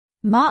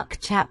Mark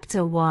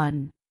chapter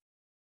 1.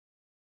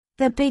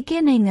 The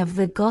beginning of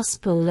the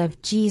Gospel of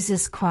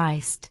Jesus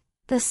Christ,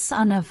 the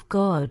Son of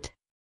God.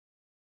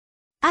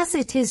 As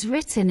it is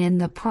written in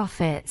the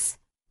prophets,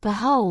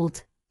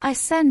 Behold, I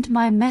send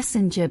my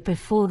messenger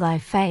before thy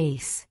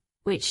face,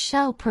 which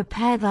shall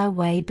prepare thy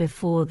way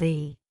before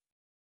thee.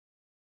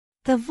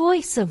 The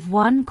voice of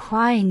one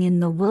crying in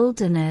the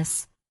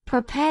wilderness,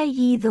 Prepare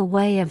ye the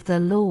way of the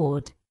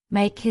Lord,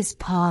 make his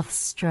paths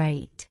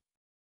straight.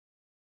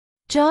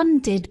 John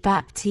did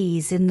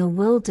baptize in the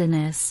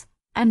wilderness,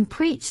 and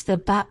preach the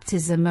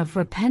baptism of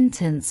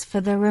repentance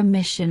for the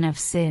remission of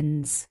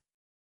sins.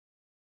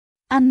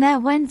 And there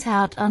went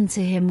out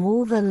unto him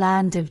all the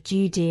land of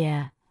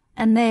Judea,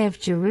 and they of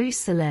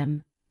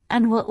Jerusalem,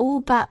 and were all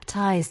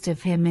baptized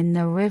of him in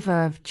the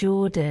river of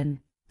Jordan,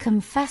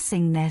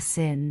 confessing their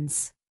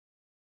sins.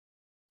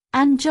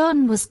 And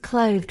John was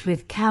clothed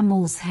with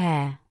camel's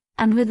hair,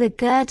 and with a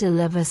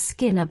girdle of a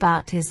skin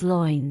about his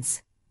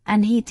loins,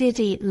 and he did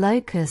eat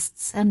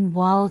locusts and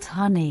wild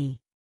honey.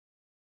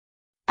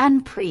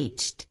 And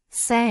preached,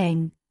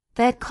 saying,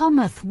 There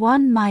cometh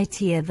one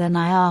mightier than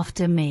I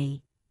after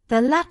me, the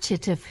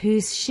latchet of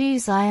whose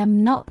shoes I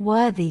am not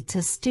worthy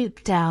to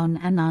stoop down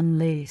and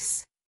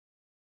unloose.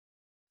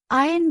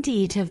 I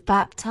indeed have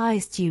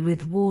baptized you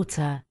with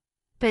water,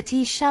 but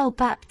he shall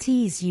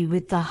baptize you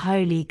with the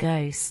Holy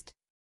Ghost.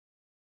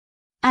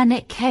 And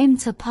it came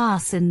to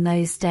pass in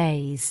those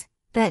days,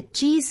 that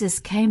Jesus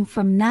came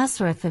from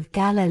Nazareth of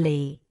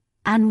Galilee,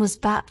 and was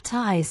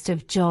baptized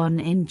of John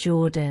in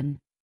Jordan.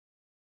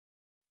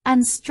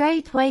 And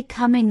straightway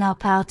coming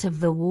up out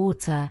of the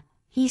water,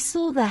 he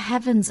saw the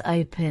heavens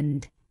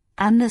opened,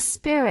 and the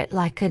Spirit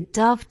like a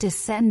dove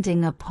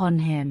descending upon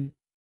him.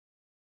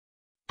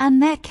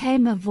 And there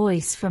came a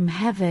voice from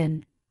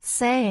heaven,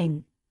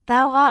 saying,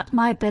 Thou art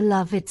my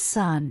beloved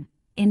Son,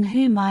 in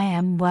whom I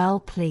am well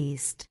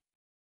pleased.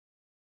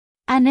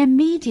 And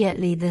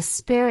immediately the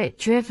Spirit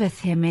driveth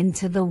him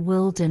into the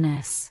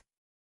wilderness.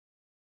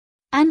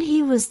 And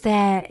he was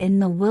there in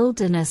the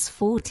wilderness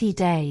 40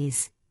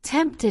 days,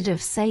 tempted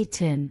of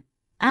Satan,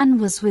 and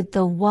was with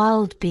the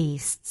wild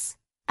beasts,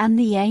 and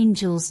the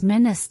angels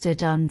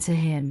ministered unto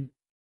him.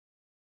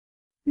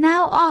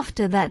 Now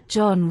after that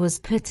John was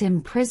put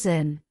in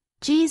prison,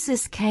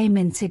 Jesus came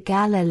into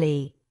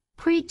Galilee,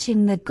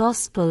 preaching the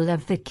gospel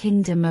of the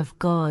kingdom of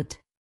God,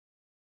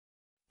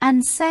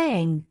 and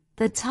saying,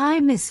 The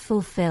time is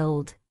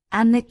fulfilled,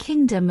 and the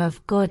kingdom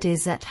of God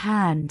is at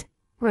hand,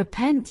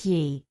 repent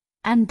ye,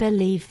 and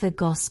believe the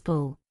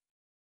gospel.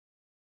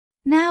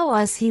 Now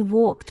as he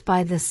walked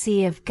by the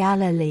sea of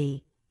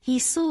Galilee, he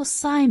saw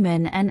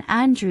Simon and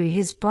Andrew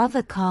his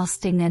brother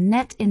casting a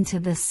net into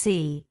the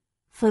sea,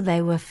 for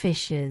they were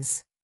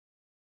fishers.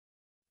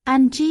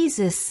 And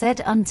Jesus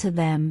said unto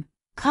them,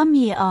 Come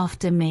ye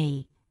after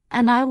me,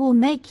 and I will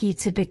make you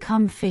to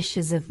become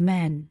fishers of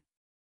men.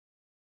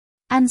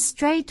 And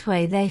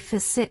straightway they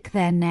forsook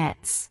their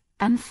nets,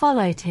 and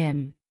followed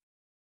him.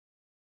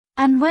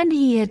 And when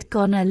he had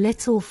gone a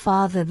little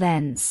farther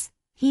thence,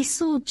 he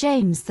saw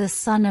James the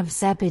son of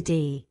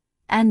Zebedee,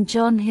 and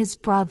John his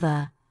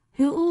brother,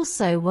 who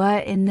also were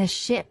in the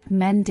ship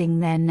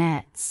mending their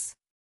nets.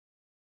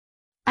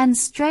 And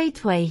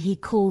straightway he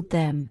called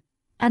them,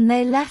 and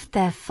they left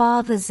their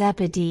father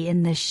Zebedee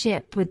in the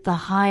ship with the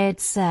hired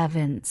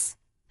servants,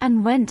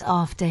 and went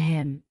after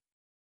him.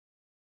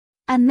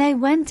 And they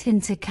went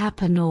into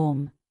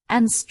Capernaum,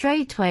 and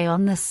straightway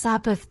on the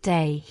Sabbath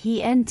day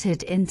he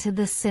entered into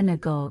the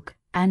synagogue,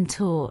 and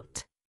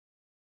taught.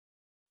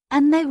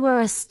 And they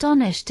were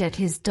astonished at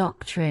his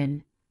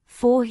doctrine,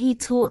 for he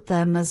taught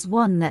them as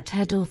one that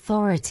had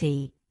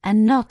authority,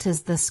 and not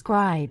as the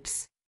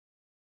scribes.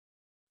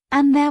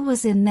 And there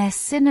was in their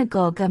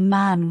synagogue a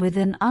man with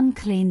an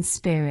unclean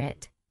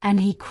spirit, and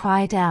he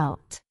cried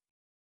out,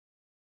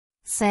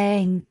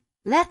 saying,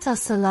 Let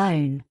us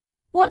alone.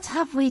 What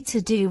have we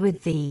to do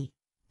with thee,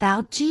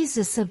 thou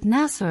Jesus of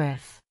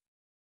Nazareth?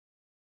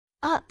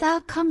 Art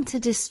thou come to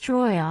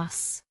destroy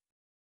us?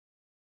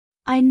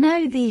 I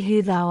know thee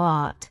who thou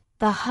art,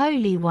 the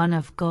Holy One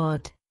of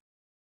God.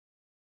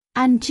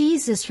 And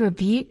Jesus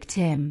rebuked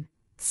him,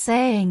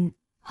 saying,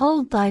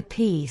 Hold thy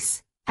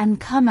peace, and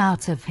come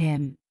out of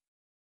him.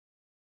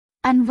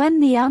 And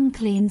when the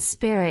unclean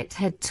spirit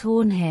had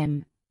torn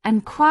him,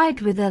 and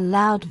cried with a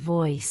loud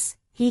voice,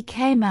 he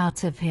came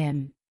out of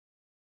him.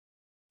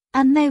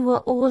 And they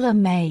were all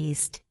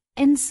amazed,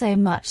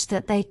 insomuch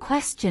that they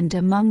questioned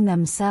among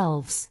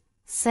themselves,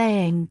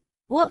 saying,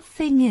 What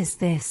thing is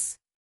this?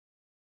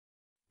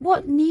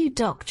 What new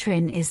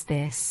doctrine is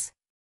this?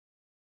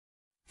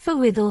 For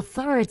with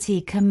authority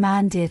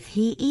commandeth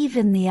he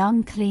even the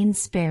unclean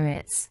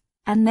spirits,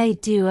 and they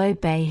do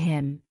obey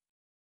him.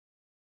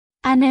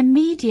 And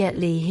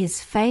immediately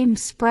his fame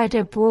spread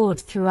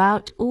abroad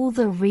throughout all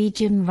the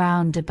region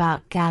round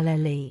about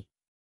Galilee.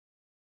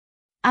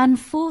 And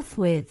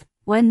forthwith,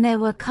 when they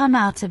were come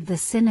out of the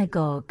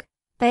synagogue,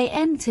 they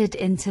entered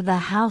into the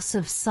house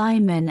of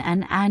Simon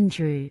and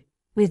Andrew,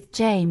 with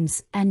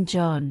James and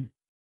John.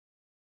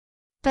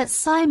 But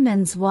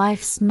Simon's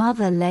wife's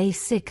mother lay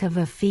sick of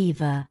a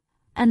fever,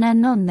 and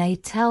anon they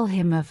tell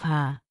him of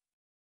her.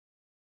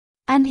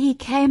 And he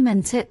came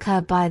and took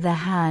her by the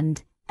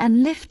hand,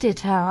 and lifted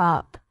her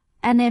up,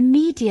 and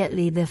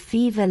immediately the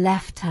fever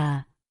left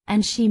her,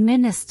 and she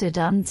ministered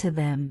unto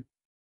them.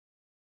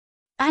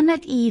 And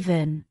at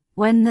even,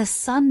 when the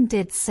sun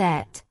did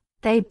set,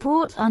 they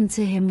brought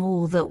unto him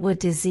all that were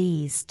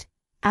diseased,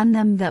 and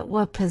them that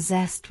were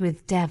possessed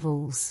with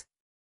devils.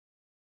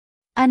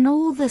 And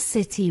all the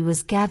city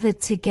was gathered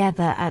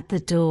together at the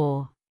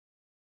door.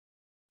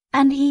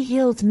 And he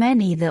healed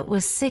many that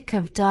were sick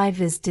of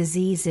divers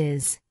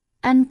diseases,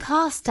 and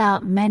cast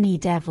out many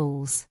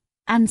devils,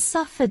 and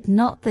suffered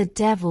not the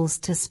devils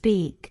to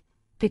speak,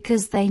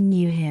 because they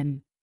knew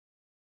him.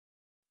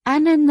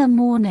 And in the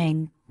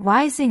morning,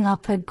 rising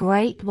up a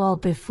great while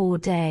before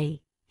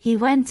day, he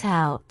went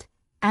out,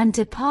 and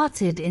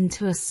departed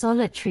into a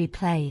solitary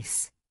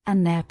place,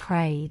 and there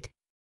prayed.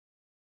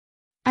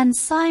 And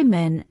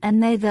Simon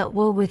and they that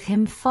were with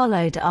him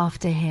followed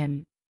after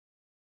him.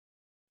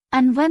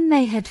 And when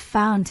they had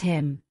found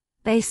him,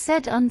 they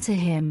said unto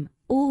him,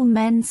 All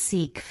men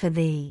seek for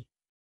thee.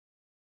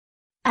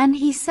 And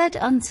he said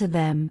unto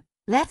them,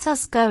 Let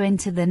us go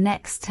into the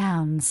next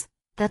towns,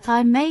 that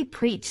I may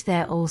preach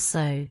there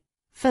also,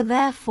 for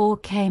therefore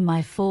came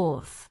I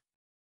forth.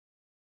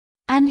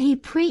 And he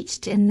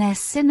preached in their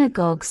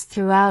synagogues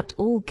throughout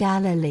all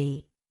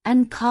Galilee,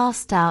 and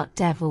cast out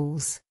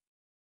devils.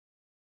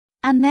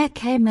 And there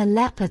came a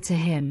leper to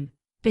him,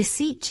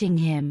 beseeching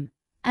him,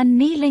 and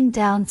kneeling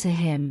down to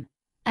him,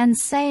 and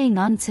saying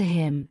unto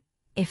him,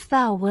 If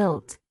thou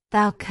wilt,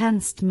 thou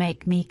canst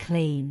make me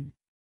clean.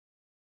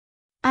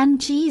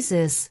 And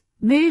Jesus,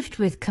 moved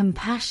with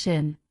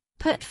compassion,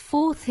 put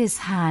forth his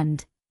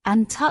hand,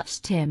 and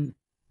touched him,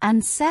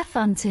 and saith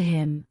unto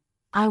him,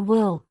 I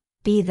will,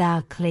 be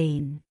thou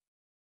clean.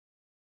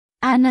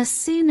 And as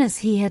soon as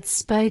he had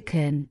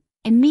spoken,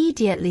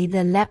 immediately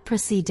the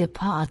leprosy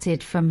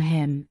departed from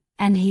him,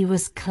 and he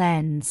was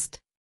cleansed.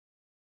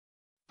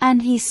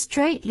 And he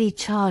straitly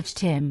charged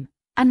him,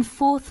 and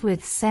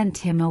forthwith sent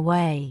him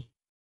away.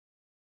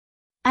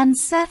 And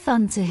saith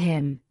unto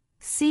him,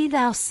 See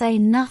thou say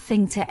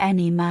nothing to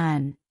any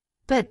man,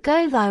 but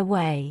go thy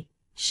way,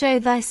 show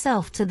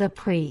thyself to the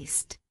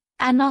priest,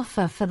 and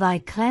offer for thy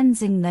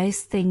cleansing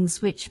those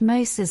things which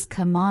Moses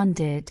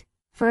commanded,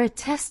 for a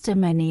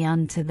testimony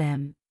unto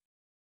them.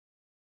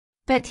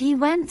 But he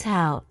went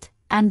out,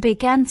 and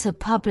began to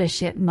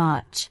publish it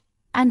much,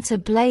 and to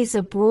blaze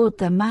abroad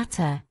the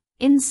matter,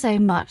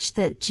 insomuch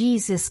that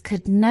Jesus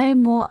could no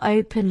more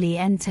openly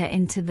enter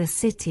into the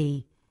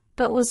city,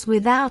 but was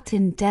without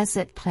in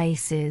desert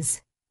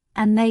places,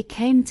 and they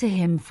came to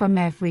him from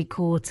every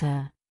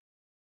quarter.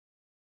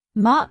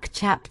 Mark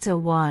chapter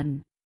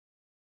 1.